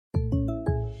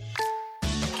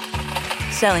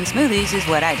Selling smoothies is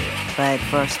what I do. But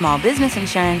for small business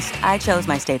insurance, I chose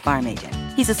my State Farm agent.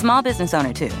 He's a small business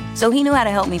owner, too, so he knew how to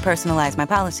help me personalize my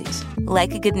policies.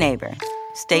 Like a good neighbor,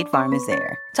 State Farm is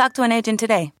there. Talk to an agent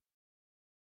today.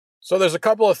 So there's a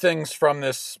couple of things from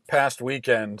this past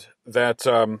weekend that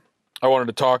I wanted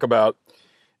to talk about.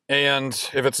 And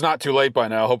if it's not too late by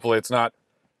now, hopefully it's not.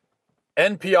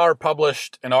 NPR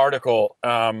published an article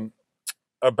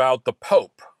about the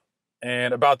Pope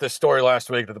and about this story last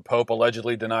week that the Pope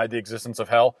allegedly denied the existence of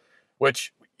hell,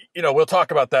 which, we'll talk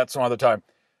about that some other time.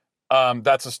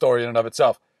 That's a story in and of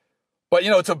itself. But,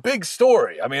 it's a big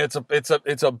story. I mean,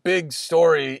 it's a big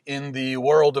story in the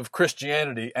world of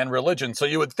Christianity and religion. So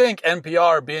you would think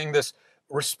NPR, being this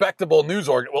respectable news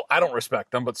organ, well, I don't respect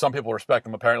them, but some people respect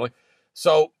them apparently.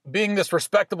 So being this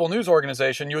respectable news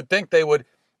organization, you would think they would,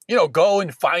 go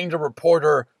and find a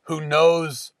reporter who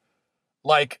knows,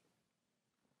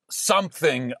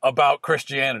 something about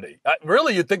Christianity.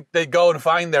 Really, you'd think they'd go and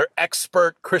find their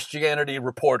expert Christianity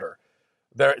reporter,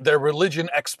 their religion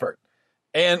expert.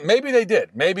 And maybe they did.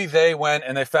 Maybe they went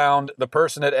and they found the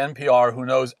person at NPR who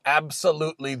knows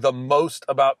absolutely the most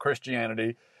about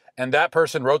Christianity. And that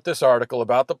person wrote this article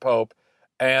about the Pope.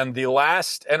 And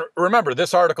remember,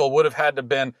 this article would have had to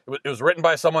been, it was written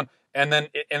by someone, and then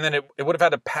it would have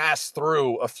had to pass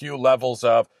through a few levels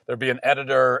of, there'd be an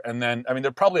editor, and then,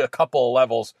 there'd probably a couple of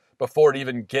levels before it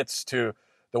even gets to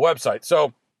the website. So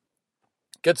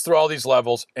it gets through all these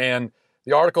levels, and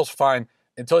the article's fine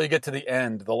until you get to the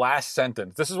end, the last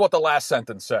sentence. This is what the last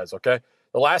sentence says, okay?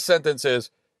 The last sentence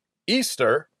is,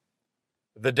 Easter,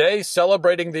 the day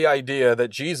celebrating the idea that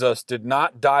Jesus did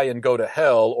not die and go to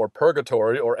hell or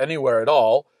purgatory or anywhere at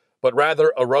all, but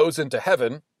rather arose into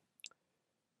heaven,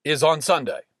 is on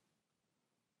Sunday.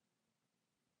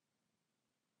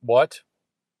 What?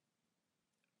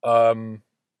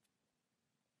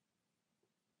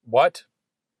 What?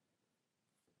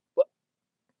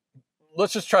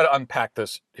 Let's just try to unpack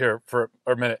this here for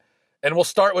a minute. And we'll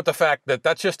start with the fact that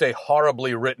that's just a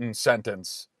horribly written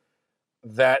sentence.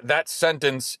 That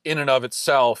sentence in and of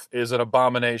itself is an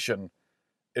abomination.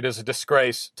 It is a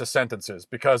disgrace to sentences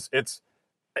because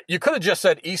you could have just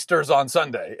said Easter's on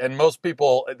Sunday, and most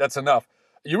people, that's enough.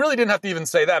 You really didn't have to even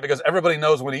say that because everybody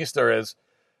knows when Easter is.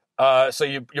 So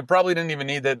you probably didn't even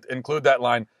need to include that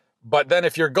line. But then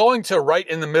if you're going to right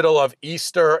in the middle of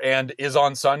Easter and is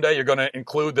on Sunday, you're going to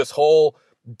include this whole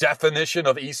definition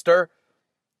of Easter.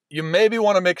 You maybe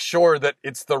want to make sure that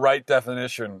it's the right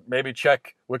definition. Maybe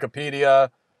check Wikipedia,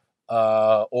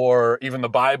 or even the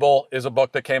Bible is a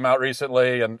book that came out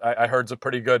recently, and I heard it's a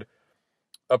pretty good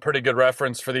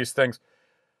reference for these things.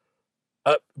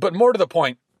 But more to the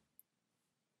point,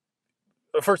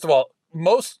 first of all,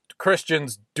 most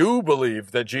Christians do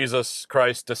believe that Jesus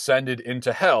Christ descended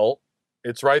into hell.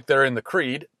 It's right there in the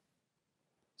creed.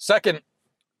 Second,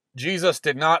 Jesus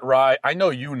did not rise. I know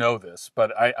you know this,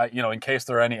 but I in case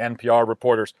there are any NPR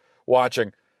reporters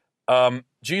watching,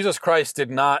 Jesus Christ did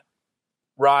not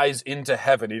rise into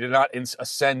heaven. He did not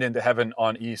ascend into heaven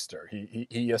on Easter.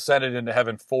 He ascended into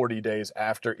heaven 40 days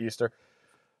after Easter.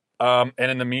 And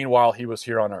in the meanwhile, he was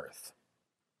here on earth.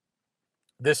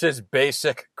 This is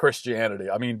basic Christianity.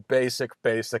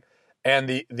 Basic.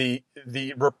 And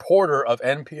the reporter of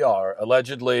NPR,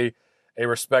 allegedly a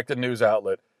respected news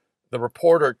outlet, the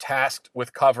reporter tasked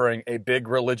with covering a big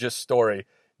religious story,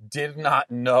 did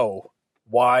not know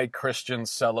why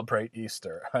Christians celebrate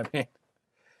Easter.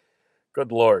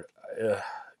 Good Lord.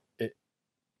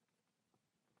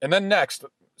 And then next,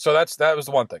 so that was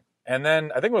the one thing. And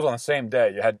then I think it was on the same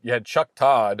day, you had Chuck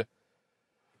Todd,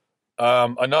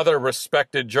 another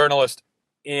respected journalist,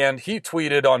 and he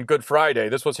tweeted on Good Friday.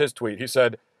 This was his tweet. He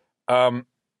said, I'm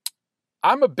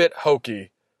a bit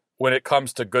hokey when it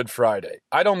comes to Good Friday.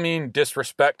 I don't mean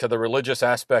disrespect to the religious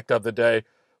aspect of the day,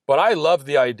 but I love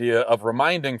the idea of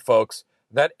reminding folks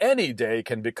that any day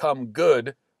can become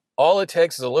good. All it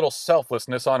takes is a little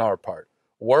selflessness on our part.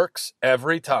 Works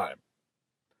every time.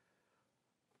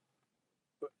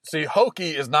 See,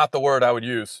 hokey is not the word I would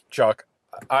use, Chuck.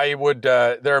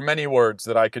 There are many words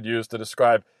that I could use to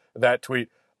describe that tweet.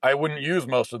 I wouldn't use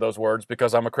most of those words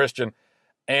because I'm a Christian.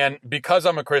 And because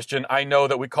I'm a Christian, I know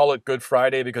that we call it Good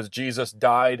Friday because Jesus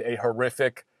died a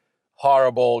horrific,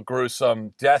 horrible,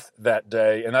 gruesome death that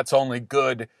day. And that's only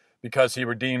good because he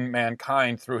redeemed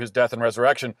mankind through his death and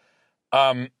resurrection.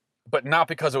 But not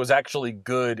because it was actually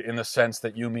good in the sense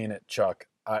that you mean it, Chuck.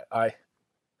 I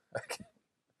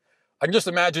can just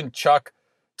imagine Chuck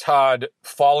Todd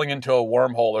falling into a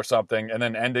wormhole or something and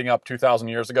then ending up 2,000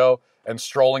 years ago and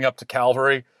strolling up to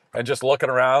Calvary and just looking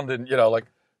around and,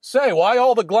 say, why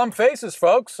all the glum faces,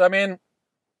 folks?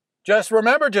 Just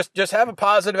remember, just have a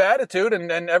positive attitude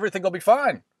and everything will be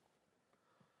fine.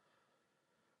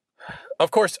 Of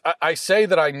course, I say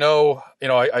that I know,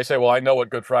 I say, well, I know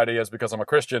what Good Friday is because I'm a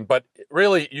Christian, but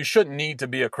really you shouldn't need to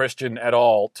be a Christian at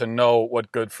all to know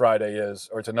what Good Friday is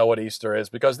or to know what Easter is,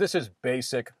 because this is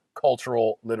basic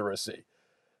cultural literacy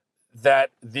that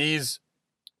these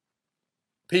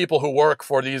people who work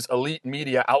for these elite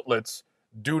media outlets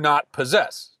do not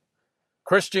possess.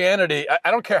 Christianity, I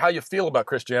don't care how you feel about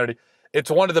Christianity, it's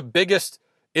one of the biggest,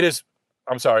 it is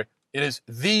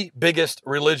the biggest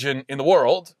religion in the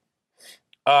world.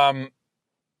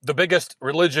 The biggest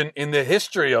religion in the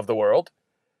history of the world,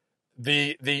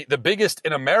 the biggest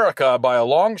in America by a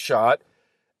long shot,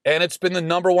 and it's been the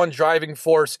number one driving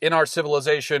force in our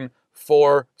civilization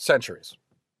for centuries,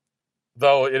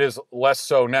 though it is less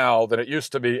so now than it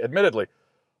used to be, admittedly.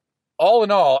 All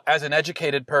in all, as an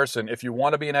educated person, if you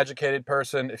want to be an educated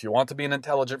person, if you want to be an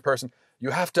intelligent person, you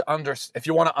have to if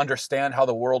you want to understand how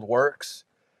the world works,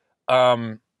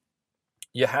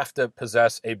 you have to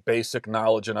possess a basic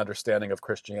knowledge and understanding of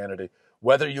Christianity,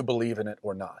 whether you believe in it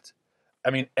or not. I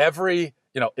mean,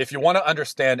 if you want to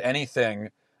understand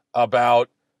anything about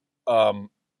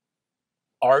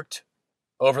art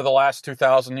over the last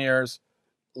 2,000 years,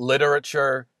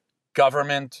 literature,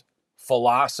 government,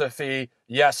 philosophy,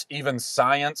 yes, even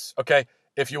science, okay?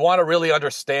 If you want to really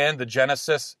understand the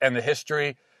genesis and the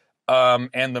history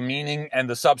and the meaning and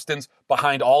the substance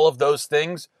behind all of those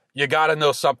things, you got to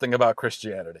know something about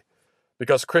Christianity,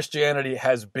 because Christianity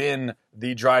has been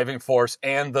the driving force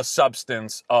and the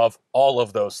substance of all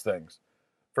of those things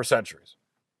for centuries.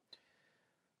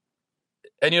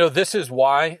 And, this is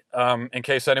why, in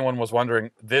case anyone was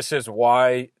wondering, this is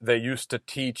why they used to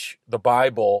teach the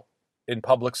Bible in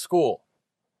public school.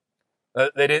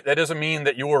 That doesn't mean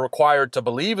that you were required to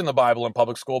believe in the Bible in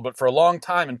public school, but for a long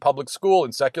time in public school,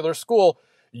 in secular school,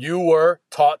 you were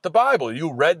taught the Bible. You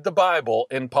read the Bible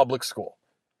in public school.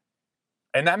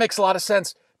 And that makes a lot of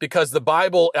sense, because the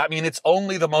Bible, it's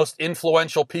only the most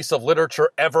influential piece of literature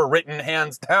ever written,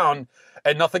 hands down,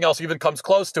 and nothing else even comes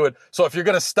close to it. So if you're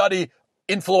going to study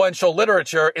influential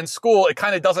literature in school, it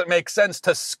kind of doesn't make sense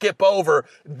to skip over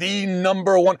the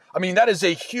number one. That is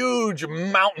a huge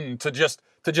mountain to just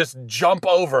jump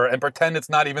over and pretend it's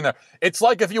not even there. It's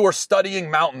like if you were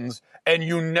studying mountains and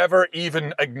you never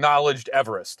even acknowledged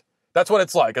Everest. That's what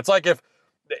it's like. It's like if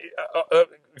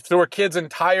there were kids'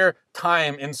 entire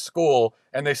time in school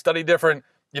and they study different,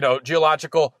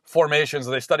 geological formations,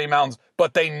 and they study mountains,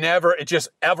 but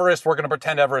Everest, we're going to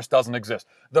pretend Everest doesn't exist.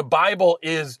 The Bible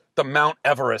is the Mount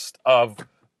Everest of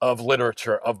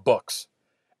literature, of books.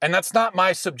 And that's not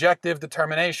my subjective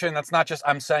determination. That's not just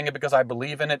I'm saying it because I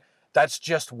believe in it. That's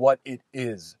just what it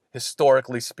is,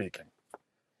 historically speaking.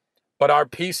 But our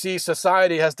PC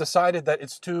society has decided that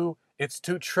it's too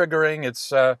triggering,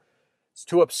 it's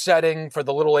too upsetting for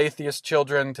the little atheist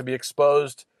children to be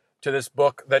exposed to this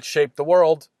book that shaped the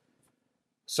world.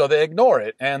 So they ignore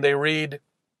it and they read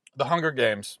The Hunger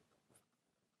Games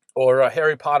or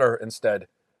Harry Potter instead.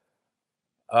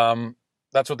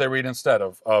 That's what they read instead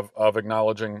of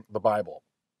acknowledging the Bible.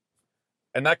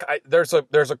 And there's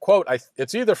a quote.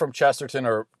 It's either from Chesterton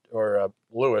or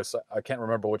Lewis. I can't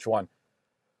remember which one.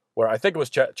 Where I think it was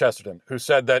Chesterton who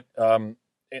said that an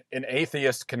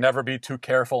atheist can never be too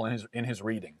careful in his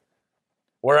reading.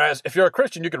 Whereas if you're a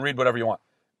Christian, you can read whatever you want.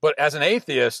 But as an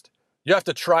atheist, you have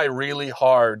to try really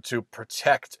hard to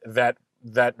protect that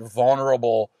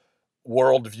vulnerable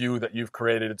worldview that you've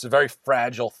created. It's a very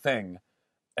fragile thing.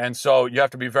 And so you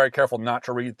have to be very careful not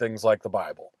to read things like the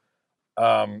Bible.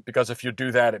 Because if you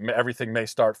do that, everything may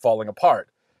start falling apart.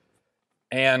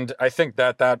 And I think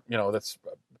that's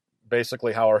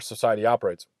basically how our society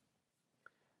operates.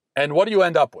 And what do you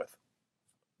end up with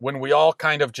when we all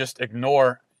kind of just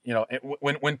ignore,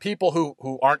 when people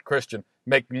who aren't Christian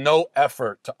make no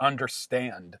effort to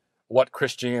understand what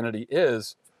Christianity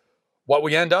is? What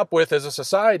we end up with is a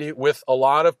society with a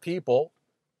lot of people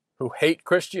who hate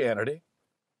Christianity,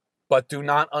 but do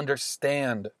not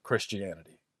understand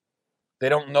Christianity. They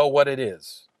don't know what it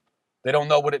is. They don't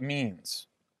know what it means.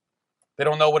 They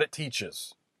don't know what it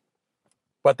teaches.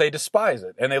 But they despise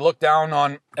it, and they look down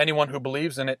on anyone who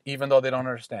believes in it, even though they don't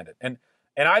understand it. And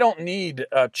I don't need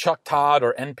Chuck Todd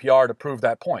or NPR to prove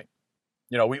that point.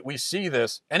 We see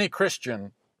this. Any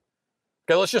Christian.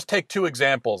 Okay, let's just take two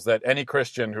examples that any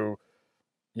Christian who,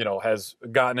 has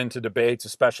gotten into debates,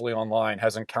 especially online,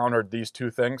 has encountered these two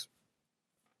things,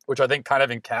 which I think kind of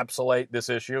encapsulate this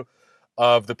issue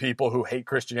of the people who hate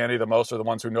Christianity the most are the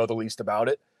ones who know the least about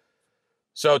it.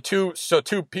 So two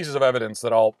pieces of evidence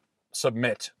that I'll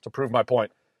submit to prove my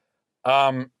point.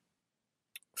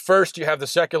 First, you have the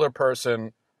secular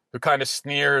person who kind of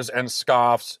sneers and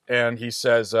scoffs, and he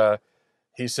says,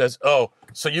 "Oh,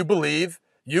 so you believe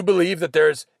that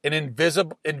there's an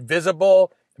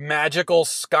invisible magical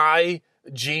sky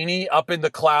genie up in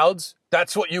the clouds?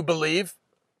 That's what you believe?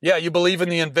 Yeah, you believe in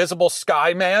the invisible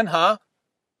sky man, huh?"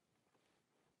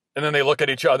 And then they look at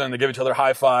each other and they give each other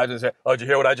high fives and say, "Oh, did you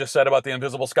hear what I just said about the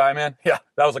invisible sky man? Yeah,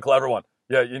 that was a clever one.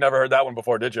 Yeah, you never heard that one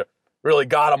before, did you? Really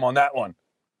got him on that one."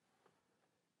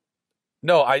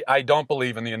 No, I don't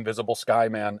believe in the invisible sky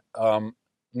man.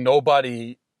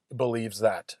 Nobody believes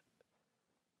that.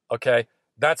 Okay?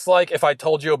 That's like if I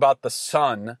told you about the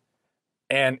sun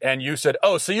and you said,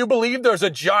 "Oh, so you believe there's a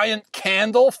giant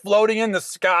candle floating in the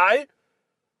sky?"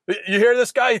 You hear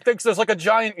this guy? He thinks there's like a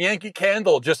giant Yankee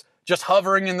candle just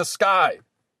hovering in the sky.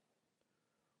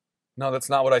 No, that's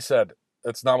not what I said.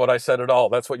 That's not what I said at all.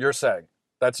 That's what you're saying.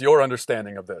 That's your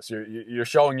understanding of this. You're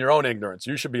showing your own ignorance.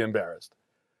 You should be embarrassed.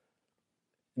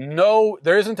 No,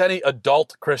 there isn't any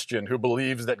adult Christian who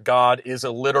believes that God is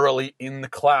literally in the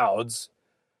clouds.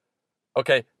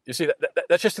 Okay, you see,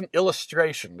 that's just an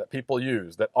illustration that people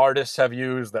use, that artists have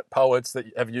used, that poets that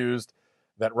have used,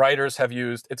 that writers have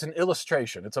used. It's an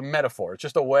illustration. It's a metaphor. It's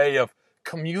just a way of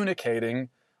communicating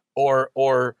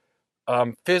or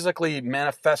physically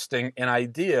manifesting an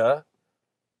idea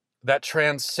that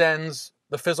transcends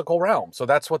the physical realm. So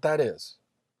that's what that is.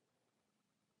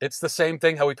 It's the same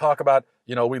thing how we talk about,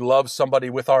 we love somebody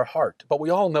with our heart. But we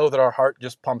all know that our heart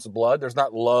just pumps blood. There's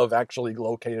not love actually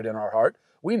located in our heart.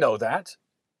 We know that.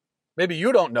 Maybe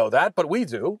you don't know that, but we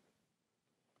do.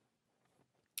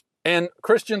 And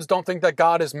Christians don't think that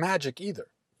God is magic either.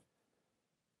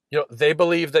 They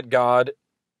believe that God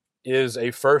is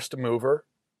a first mover,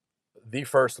 the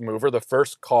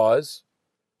first cause,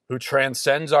 who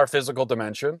transcends our physical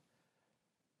dimension,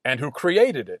 and who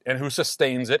created it, and who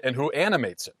sustains it, and who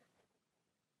animates it.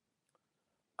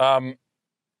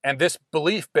 And this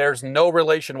belief bears no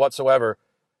relation whatsoever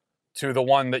to the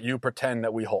one that you pretend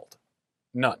that we hold.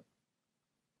 None.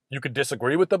 You could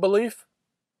disagree with the belief,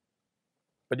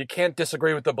 but you can't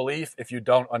disagree with the belief if you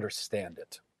don't understand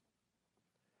it.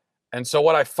 And so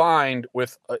what I find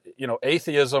with,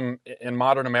 atheism in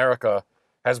modern America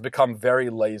has become very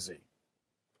lazy.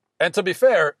 And to be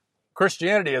fair,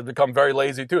 Christianity has become very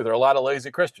lazy too. There are a lot of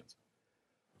lazy Christians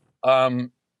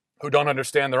who don't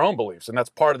understand their own beliefs. And that's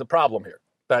part of the problem here,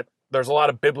 that there's a lot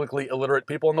of biblically illiterate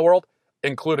people in the world,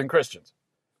 including Christians.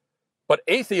 But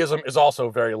atheism is also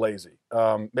very lazy,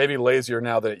 maybe lazier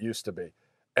now than it used to be.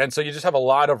 And so you just have a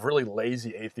lot of really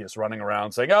lazy atheists running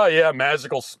around saying, "Oh yeah,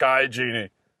 magical sky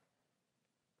genie."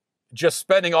 Just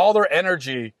spending all their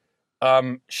energy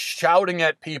shouting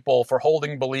at people for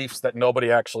holding beliefs that nobody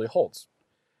actually holds.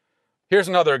 Here's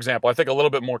another example, I think a little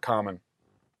bit more common.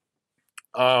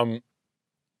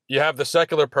 You have the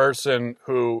secular person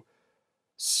who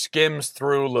skims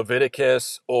through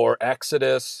Leviticus or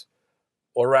Exodus,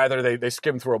 or rather they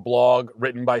skim through a blog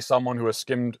written by someone who has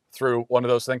skimmed through one of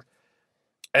those things.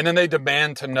 And then they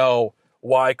demand to know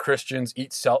why Christians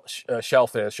eat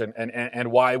shellfish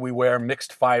and why we wear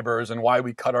mixed fibers and why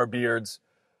we cut our beards.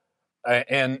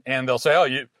 And they'll say, "Oh,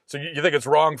 you think it's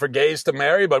wrong for gays to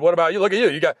marry? But what about you? Look at you.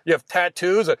 You have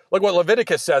tattoos. Look what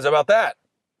Leviticus says about that."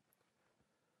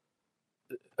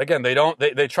 Again,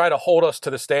 they try to hold us to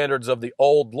the standards of the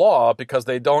old law because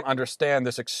they don't understand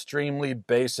this extremely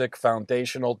basic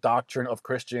foundational doctrine of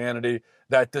Christianity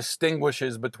that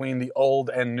distinguishes between the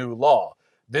old and new law.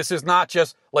 This is not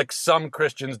just like some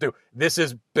Christians do. This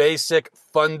is basic,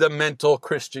 fundamental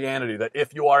Christianity that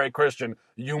if you are a Christian,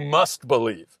 you must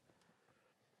believe.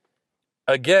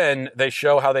 Again, they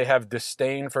show how they have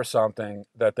disdain for something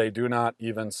that they do not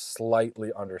even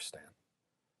slightly understand.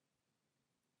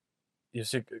 You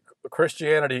see,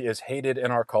 Christianity is hated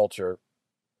in our culture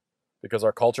because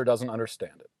our culture doesn't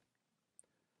understand it.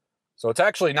 So it's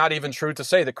actually not even true to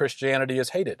say that Christianity is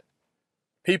hated.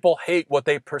 People hate what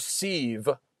they perceive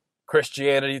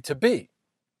Christianity to be.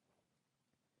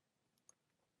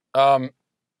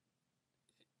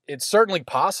 It's certainly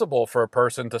possible for a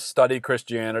person to study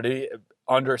Christianity,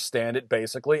 understand it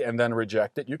basically, and then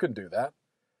reject it. You can do that.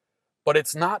 But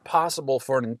it's not possible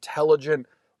for an intelligent,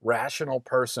 rational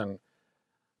person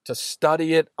to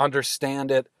study it,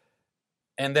 understand it,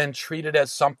 and then treat it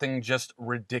as something just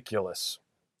ridiculous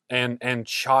and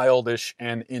childish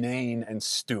and inane and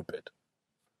stupid.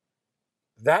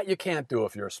 That you can't do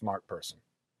if you're a smart person.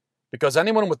 Because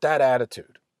anyone with that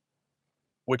attitude,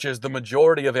 which is the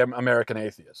majority of American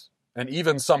atheists, and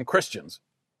even some Christians,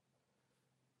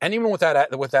 anyone with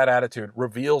that attitude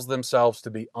reveals themselves to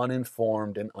be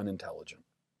uninformed and unintelligent.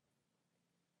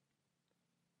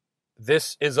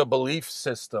 This is a belief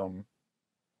system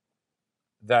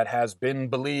that has been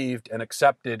believed and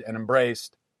accepted and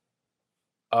embraced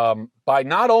by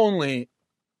not only,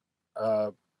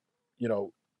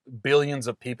 billions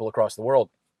of people across the world,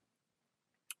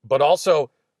 but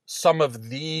also some of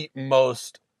the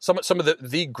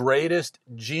greatest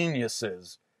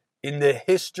geniuses in the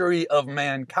history of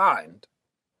mankind.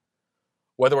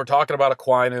 Whether we're talking about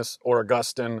Aquinas or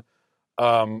Augustine,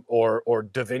 or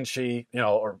Da Vinci,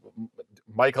 or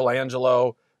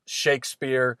Michelangelo,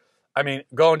 Shakespeare. I mean,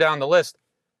 going down the list,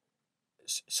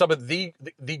 some of the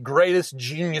greatest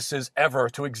geniuses ever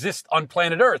to exist on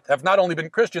planet Earth have not only been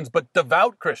Christians, but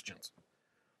devout Christians.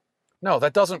 No,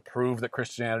 that doesn't prove that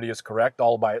Christianity is correct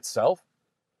all by itself,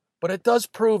 but it does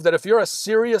prove that if you're a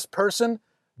serious person,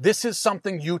 this is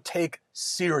something you take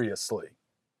seriously.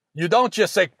 You don't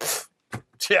just say,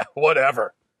 yeah,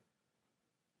 whatever.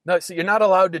 No, see, you're not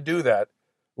allowed to do that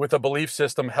with a belief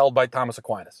system held by Thomas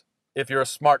Aquinas. If you're a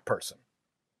smart person.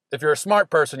 If you're a smart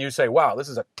person, you say, wow, this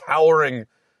is a towering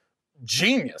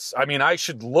genius. I mean, I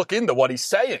should look into what he's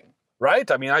saying, right?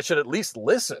 I mean, I should at least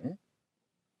listen.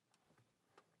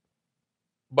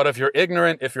 But if you're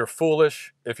ignorant, if you're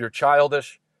foolish, if you're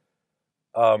childish,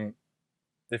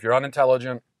 if you're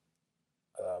unintelligent,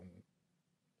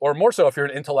 or more so, if you're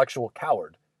an intellectual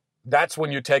coward, that's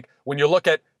when you look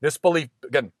at this belief,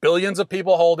 again, billions of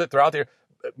people hold it throughout the year.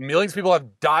 Millions of people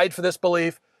have died for this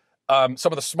belief.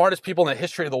 Some of the smartest people in the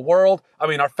history of the world. I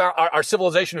mean, our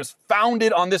civilization is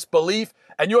founded on this belief,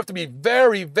 and you have to be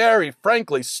very, very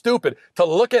frankly stupid to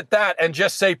look at that and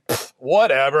just say,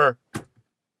 whatever.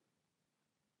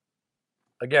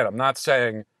 Again, I'm not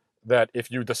saying that if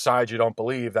you decide you don't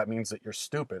believe, that means that you're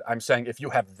stupid. I'm saying if you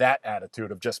have that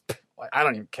attitude of just, I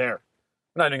don't even care.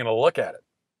 I'm not even going to look at it.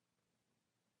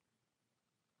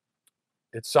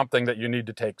 It's something that you need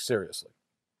to take seriously.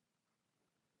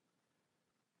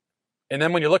 And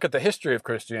then when you look at the history of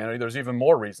Christianity, there's even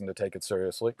more reason to take it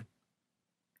seriously.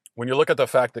 When you look at the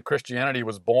fact that Christianity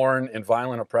was born in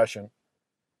violent oppression,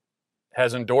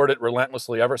 has endured it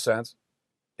relentlessly ever since.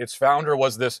 Its founder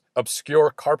was this obscure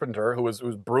carpenter who was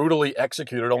brutally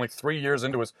executed only 3 years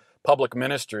into his public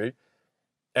ministry.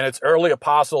 And its early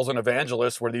apostles and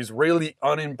evangelists were these really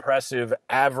unimpressive,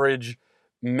 average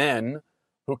men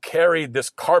who carried this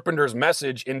carpenter's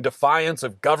message in defiance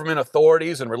of government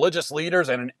authorities and religious leaders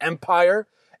and an empire,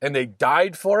 and they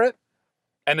died for it.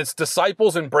 And its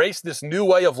disciples embraced this new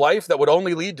way of life that would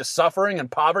only lead to suffering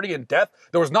and poverty and death.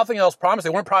 There was nothing else promised.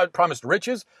 They weren't promised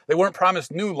riches. They weren't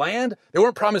promised new land. They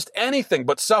weren't promised anything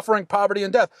but suffering, poverty,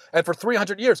 and death. And for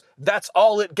 300 years, that's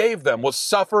all it gave them was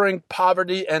suffering,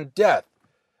 poverty, and death.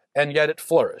 And yet it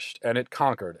flourished, and it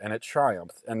conquered, and it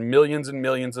triumphed. And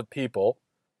millions of people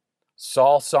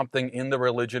saw something in the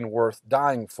religion worth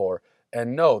dying for.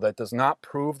 And no, that does not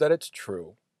prove that it's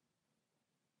true.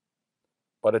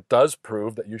 But it does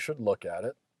prove that you should look at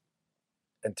it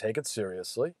and take it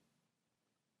seriously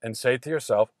and say to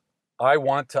yourself, I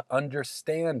want to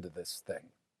understand this thing.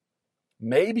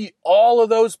 Maybe all of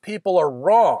those people are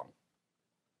wrong,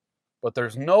 but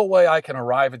there's no way I can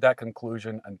arrive at that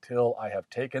conclusion until I have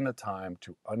taken the time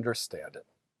to understand it.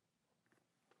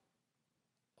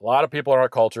 A lot of people in our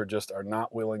culture just are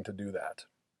not willing to do that.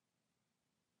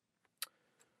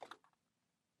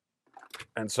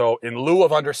 And so in lieu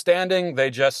of understanding, they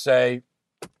just say,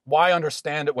 why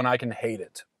understand it when I can hate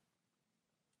it?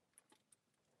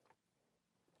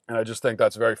 And I just think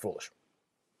that's very foolish.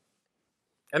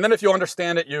 And then if you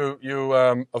understand it, you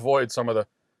avoid some of the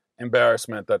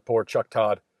embarrassment that poor Chuck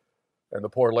Todd and the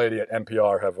poor lady at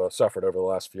NPR have suffered over the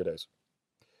last few days.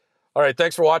 All right,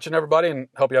 thanks for watching, everybody, and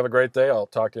hope you have a great day. I'll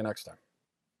talk to you next time.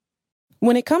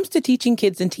 When it comes to teaching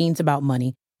kids and teens about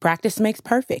money, practice makes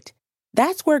perfect.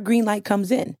 That's where Greenlight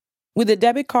comes in. With a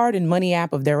debit card and money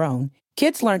app of their own,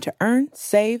 kids learn to earn,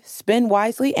 save, spend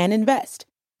wisely, and invest.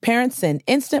 Parents send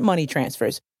instant money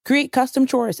transfers, create custom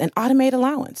chores, and automate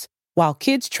allowance, while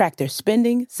kids track their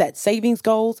spending, set savings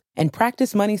goals, and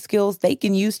practice money skills they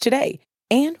can use today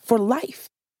and for life.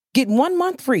 Get 1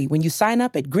 month free when you sign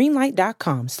up at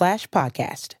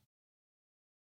greenlight.com/podcast.